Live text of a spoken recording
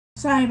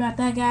Sorry about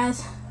that,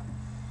 guys.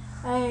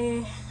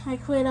 I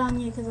quit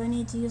on you because I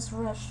need to use the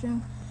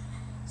restroom.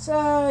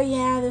 So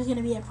yeah, there's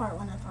gonna be a part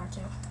 1 and part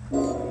 2.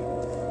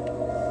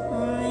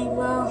 Alright,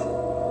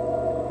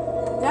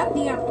 well, got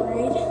the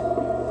upgrade,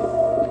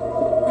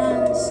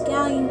 and the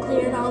Scallion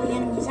cleared all the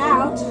enemies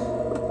out,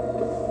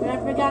 but I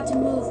forgot to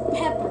move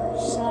Pepper,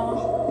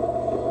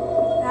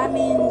 so that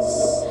means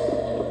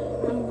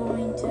I'm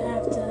going to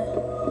have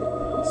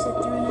to sit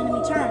through an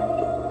enemy turn.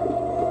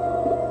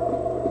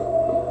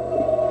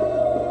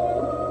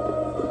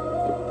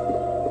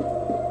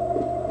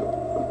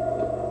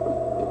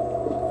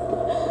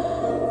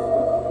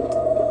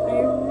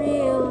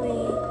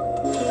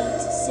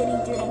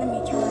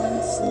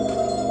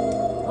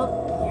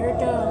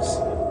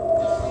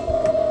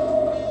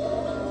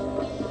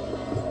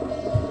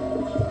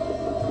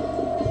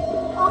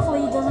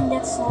 Hopefully he doesn't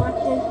get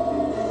selected,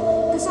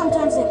 because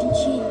sometimes they can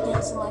cheat and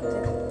get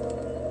selected.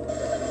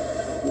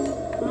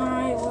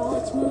 Alright, well,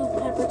 let's move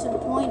Pepper to the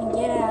point and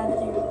get out of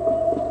there.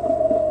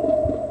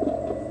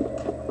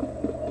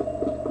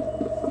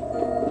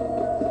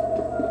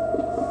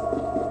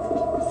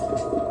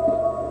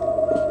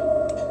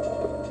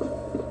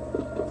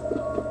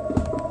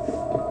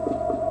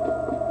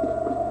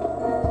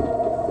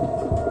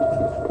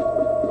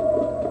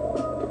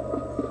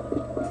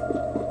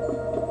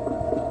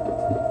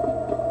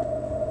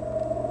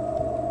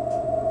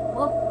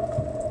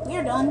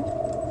 Done.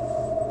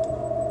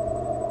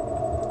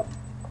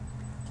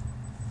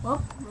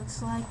 Well,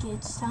 looks like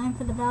it's time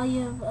for the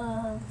value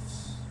of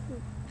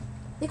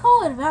they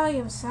call it a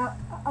value of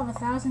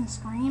 1,000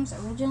 screams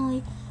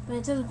originally, but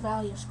it says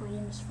value of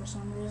screams for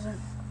some reason.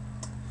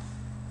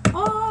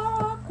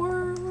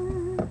 Awkward.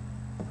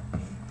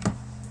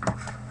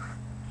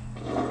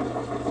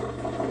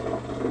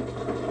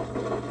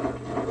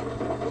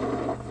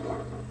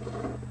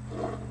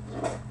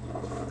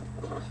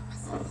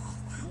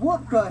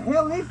 What the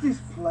hell is this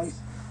place?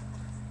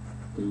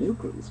 The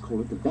locals call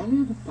it the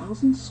Valley of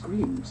 1,000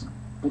 Screams,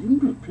 but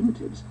inbred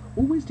primitives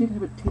always did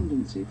have a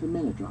tendency for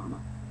melodrama.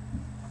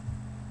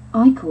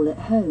 I call it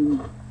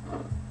home.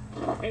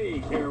 Hey,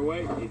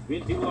 Caraway, it's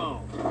been too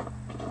long.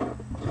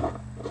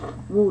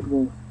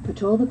 Wardwall,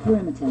 patrol the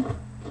perimeter.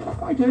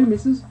 Righto,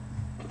 missus.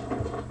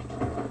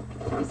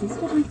 Is this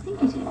what I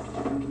think it is?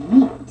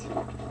 Neat.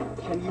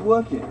 Can you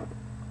work it?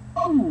 I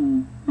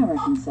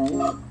reckon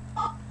so.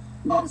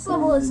 This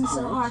level isn't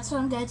so hard, so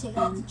I'm going to take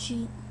out the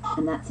cheat.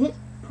 And that's it.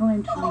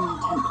 Primed frame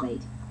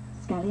template.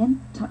 Scallion,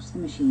 touch the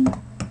machine.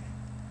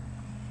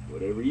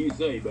 Whatever you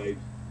say, babes.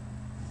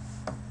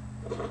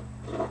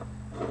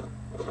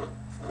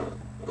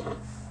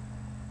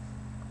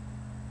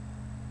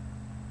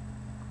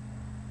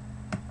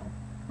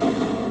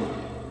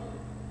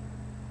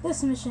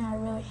 This mission I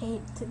really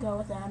hate to go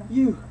without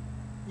him.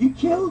 You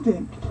killed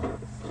him.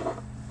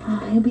 Oh,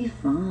 he'll be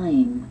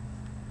fine.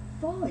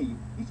 Fine.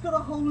 He's got a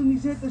hole in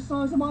his head the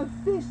size of my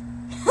fist.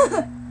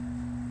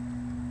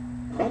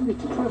 Badly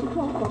to 12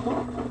 o'clock,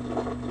 Papa.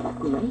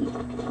 Great.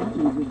 That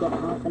means we've got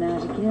half an hour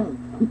to kill.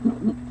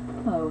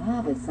 Oh,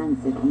 have a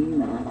sense of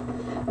humour.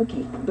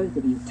 Okay, both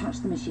of you, touch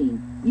the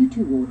machine. You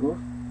too, Wardwolf.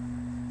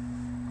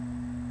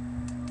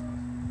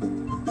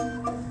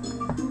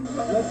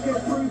 Let's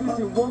get through this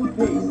in one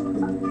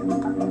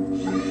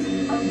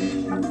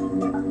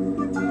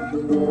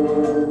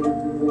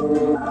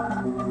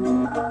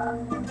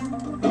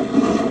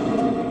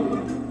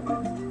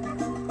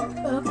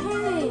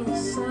Okay,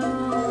 so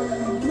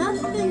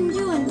nothing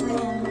doing for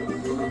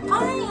him. I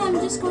am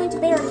just going to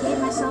barricade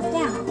myself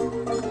down.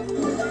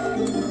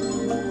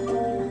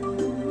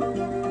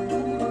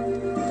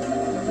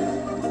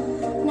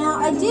 Now,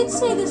 I did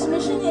say this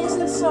mission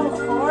isn't so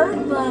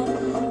hard, but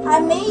I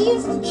may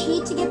use the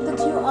cheat to get the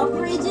 2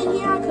 upgrades in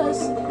here,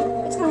 because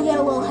it's going to get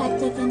a little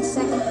hectic in a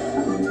second.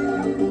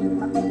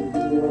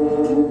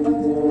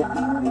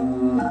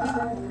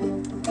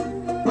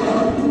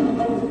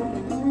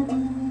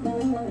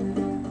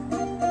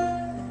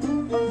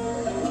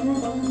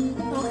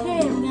 Okay,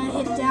 I'm going to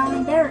hit down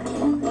and barricade.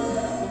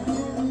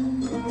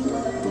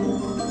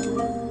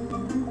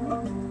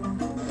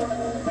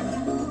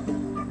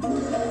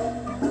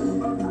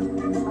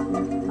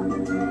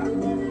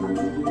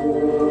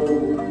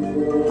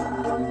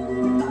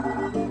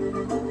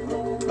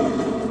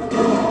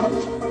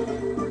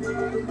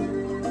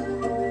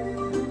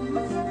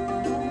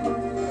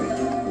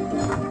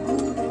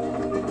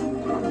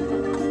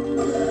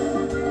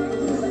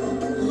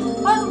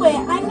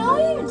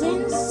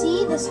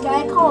 This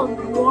guy called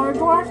War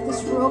Dwarf,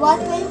 this robot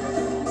thing.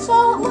 So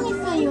let me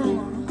fill you in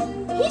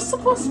on it. He's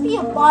supposed to be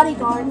a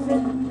bodyguard for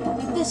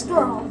this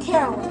girl,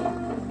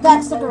 Caraway.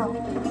 That's the girl.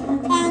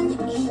 And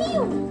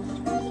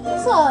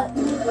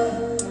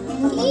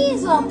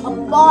he's a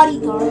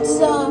bodyguard.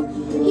 So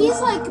he's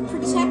like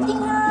protecting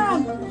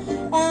her,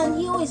 and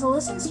he always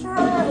listens to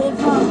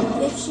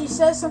her if she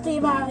says something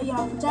about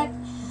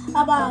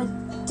about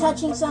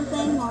touching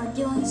something or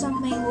doing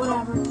something,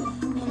 whatever.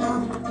 You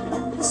know.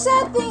 The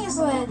sad thing is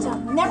that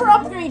never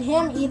upgrade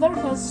him either,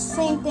 because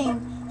same thing,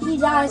 he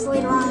dies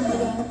later on in the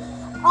game.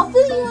 I'll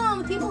fill you in on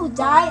the people who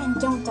die and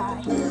don't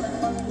die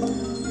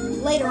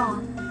later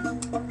on.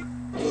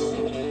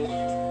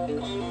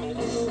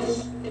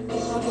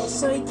 Okay,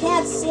 so he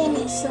can't see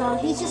me, so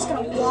he's just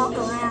gonna walk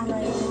around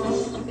right now.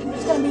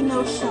 There's gonna be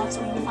no shots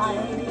being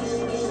fired.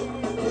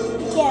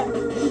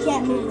 He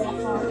can't move that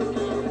far.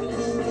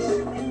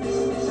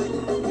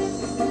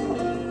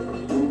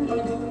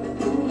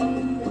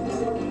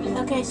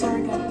 Okay,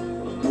 sorry, good.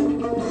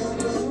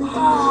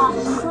 Ah,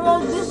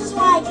 crud. This is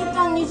why I kept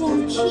on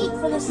using the cheat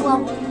for this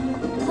level.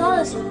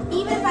 Because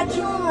even if I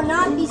kill them or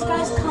not, these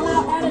guys come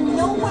out of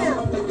nowhere.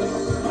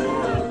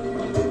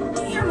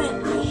 Damn it,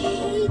 I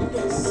hate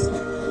this.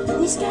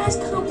 These guys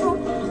come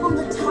from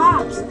the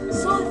tops.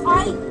 So if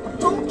I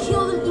don't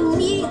kill them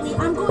immediately,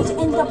 I'm going to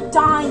end up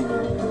dying.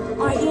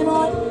 Alright, you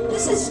know what?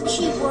 This is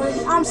cheat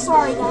worthy. I'm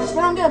sorry, guys,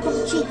 but I'm going to put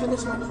the cheat for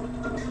this one.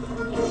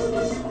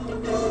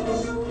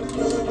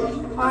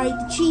 Alright,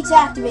 the cheat's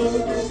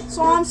activated.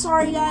 So I'm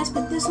sorry, guys,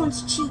 but this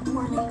one's cheat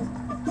worthy.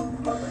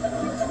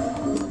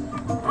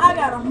 I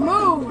gotta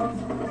move.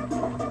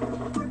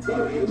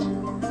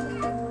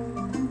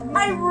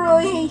 I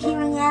really hate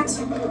hearing that.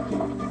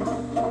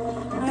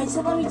 Alright,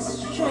 so let me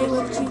show you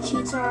what the two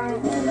cheats are,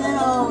 and then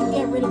I'll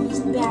get rid of these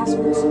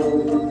bastards.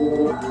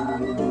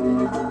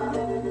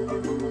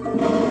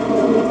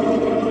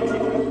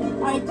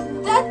 Alright,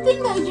 that thing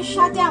that I just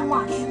shot down,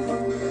 watch.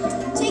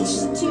 It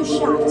takes 2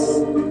 shots.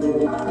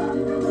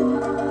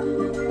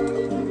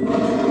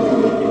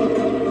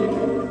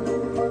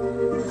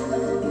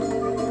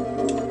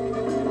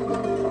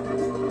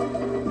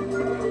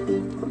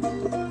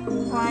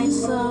 Alright,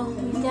 so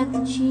we've got the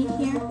cheat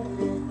here.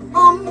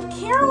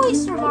 Caraway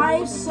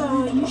survives,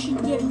 so you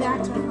should give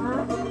that to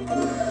her.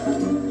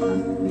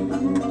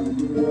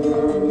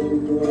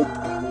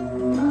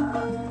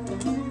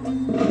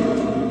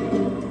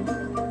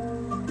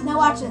 Now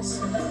watch this.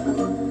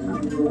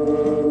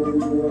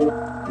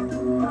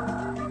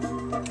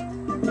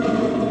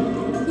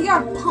 You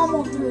got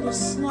pummeled through the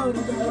snow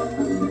today.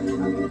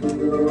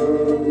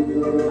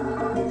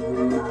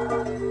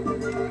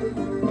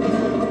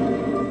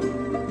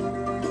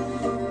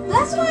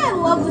 That's why I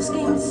love this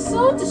game. It's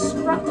so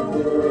destructible.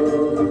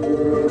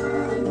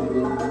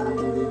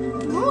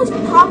 I'm always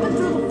popping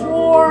through the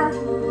floor,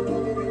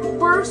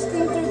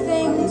 bursting through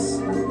things,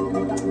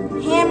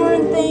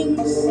 hammering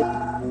things,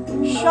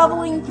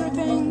 shoveling through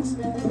things,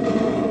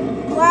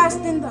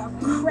 blasting the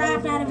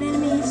crap out of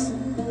enemies.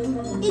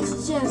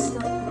 It's just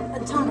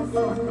a ton of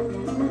fun.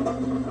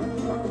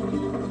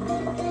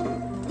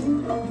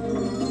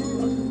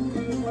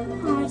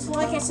 Alright, so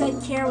like I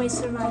said, Caraway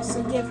survives,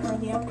 so give her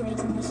the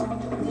upgrades in this one.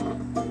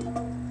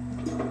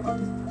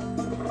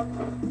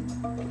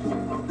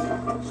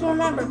 So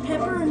remember,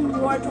 Pepper and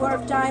War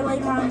Dwarf die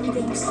later on in the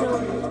game, so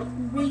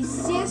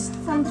resist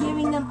from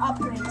giving them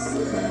upgrades.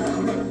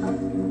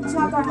 It's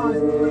not that hard.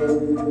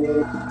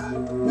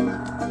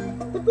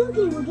 The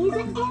Boogie Woogies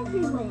are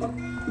everywhere.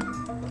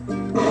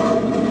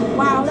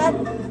 Wow,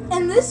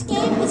 and this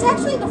game, it's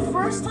actually the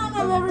first time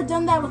I've ever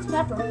done that with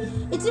Pepper.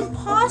 It's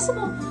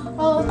impossible,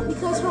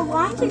 because her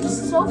lines are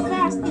just so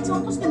fast, it's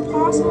almost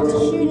impossible to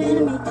shoot an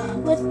enemy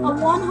with a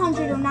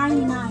 100 or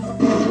 99.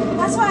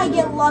 That's why I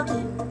get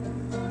lucky.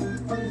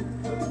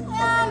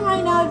 And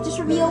right now I've just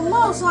revealed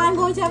low, so I'm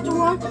going to have to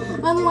run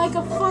like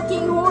a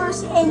fucking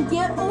horse and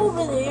get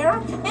over there,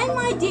 and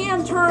my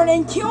damn turn,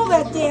 and kill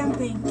that damn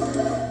thing.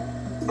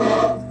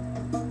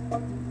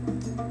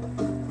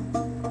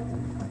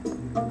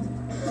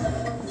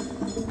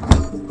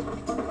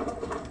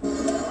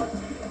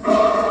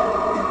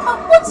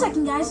 One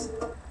second, guys.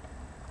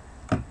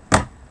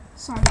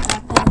 Sorry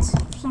about that.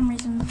 For some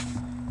reason,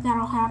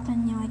 that'll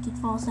happen. You know, like it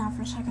falls down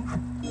for a second.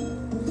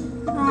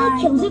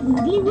 I killed a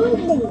Boogie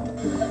Woogie.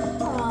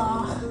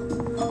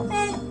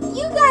 And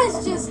you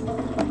guys just,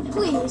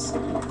 please,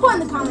 put in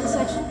the comment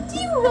section, do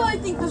you really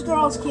think this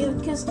girl is cute?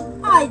 Because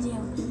I do.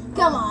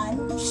 Come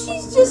on.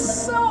 She's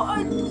just so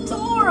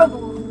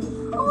adorable.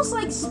 Almost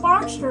like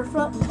Sparkster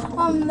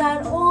from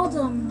that old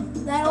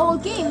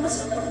game.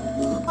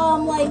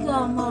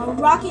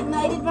 Rocket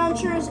Knight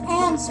Adventures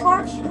and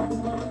Sparkster.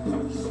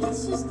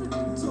 It's just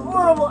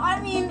adorable. I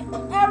mean,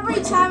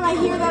 every time I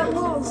hear that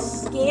little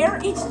scare,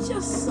 it's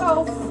just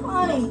so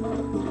funny.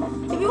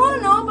 If you want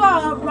to know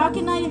about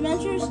Rocket Knight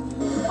Adventures,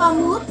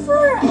 look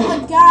for a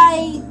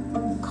guy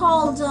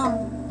called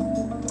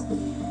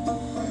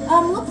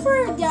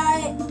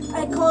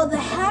I call the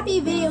Happy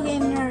Video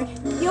Game Nerd.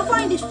 You'll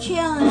find his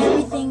channel and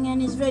everything in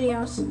his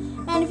videos.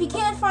 And if you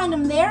can't find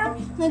him there,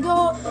 then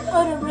go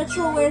to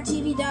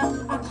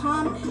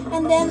retrowaretv.com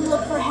and then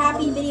look for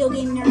Happy Video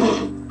Game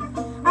Nerd.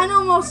 I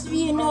know most of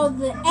you know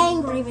the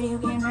Angry Video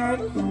Game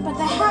Nerd, but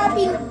the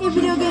Happy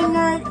Video Game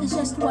Nerd is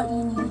just what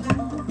you need.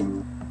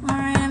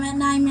 Alright, I'm at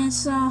 9 minutes,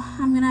 so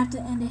I'm gonna have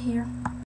to end it here.